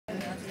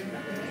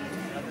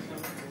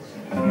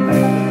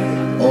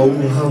Oh,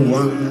 how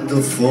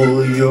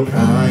wonderful your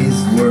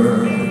eyes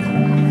were,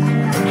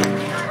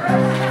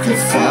 the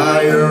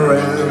fire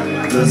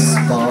and the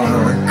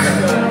spark.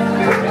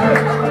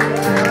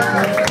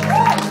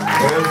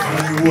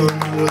 Everyone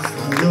was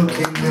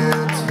looking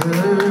at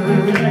her,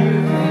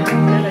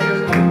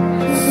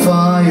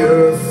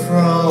 fire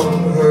from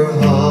her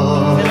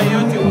heart.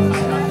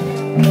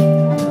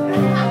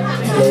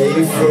 Play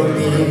for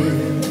me,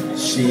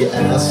 she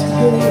asked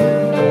her.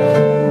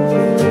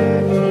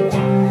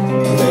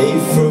 Play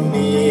for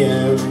me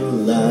and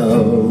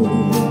loud.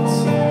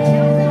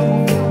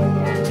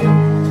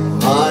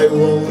 I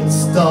won't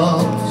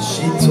stop,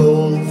 she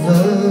told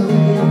them,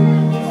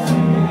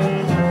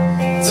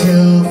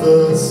 till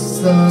the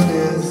sun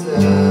is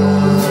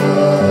out.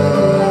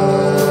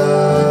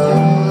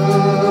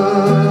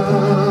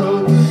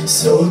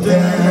 So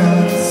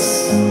dance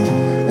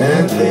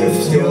and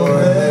lift your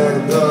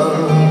head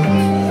up.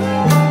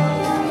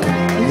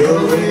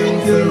 You're in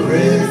the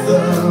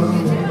rhythm,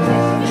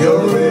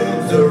 you're in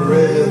the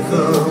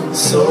rhythm.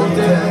 So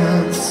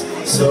dance,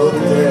 so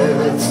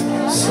dance,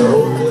 so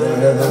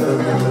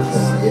dance,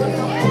 yeah.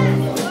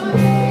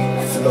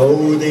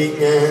 Floating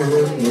and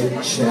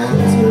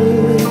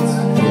enchanted,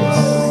 yes.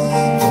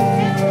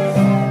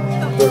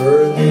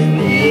 Burning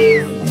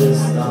with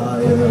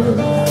desire.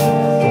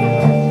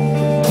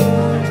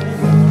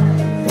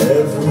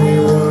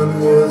 Everyone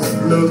was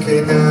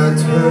looking at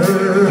her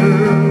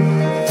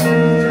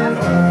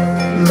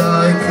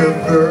like a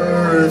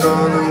bird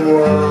on a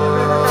wire.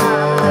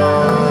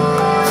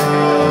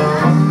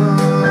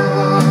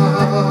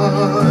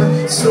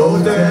 So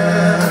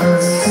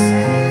dance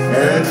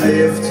and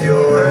lift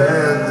your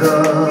hand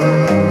up.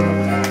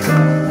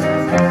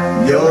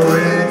 You're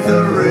in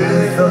the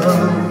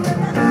rhythm,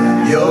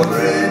 you're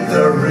in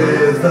the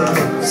rhythm.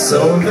 So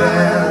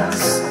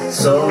dance,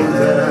 so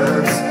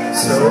dance,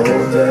 so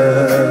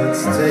dance.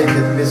 Take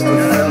it, Mr.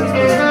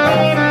 Feldman.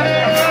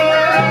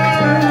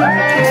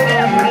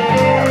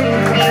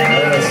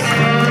 Yes.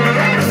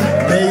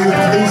 May you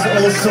please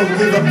also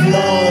give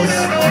applause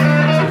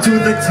to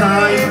the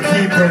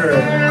timekeeper,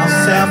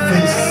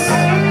 Asafis.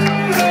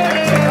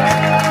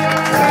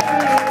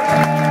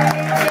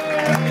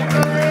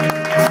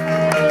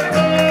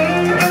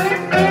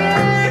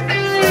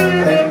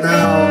 And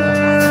now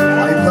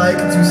I'd like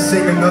to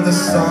sing another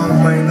song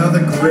by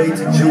another great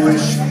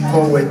Jewish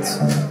poet,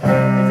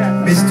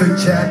 Mr.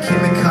 Jackie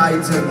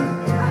McKighton.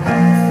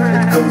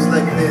 It goes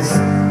like this: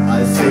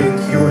 I think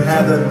you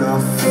had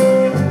enough,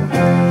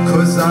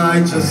 'cause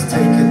I just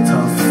take it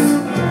tough.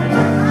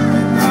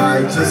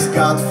 I just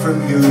got from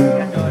you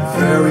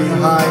very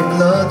high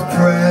blood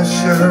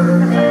pressure.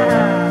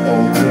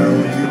 Oh girl,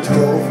 you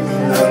drove me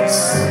nuts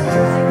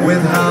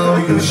with how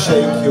you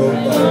shake your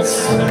butts.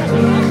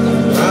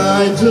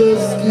 I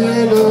just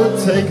cannot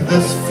take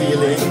this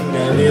feeling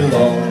any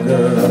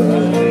longer.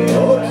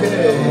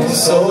 Okay,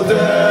 so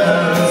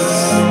dance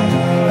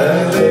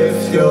and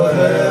lift your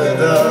head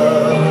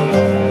up.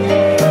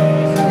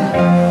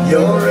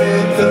 You're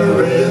in the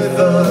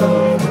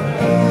rhythm,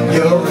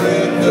 you're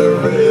in the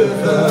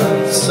rhythm.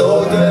 So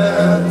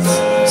dance,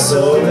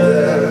 so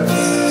dance,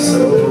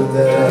 so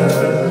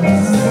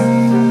dance,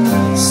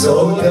 so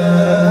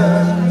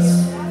dance,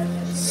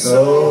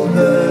 so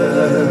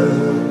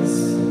dance,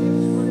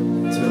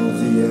 till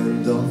the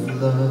end of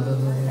love.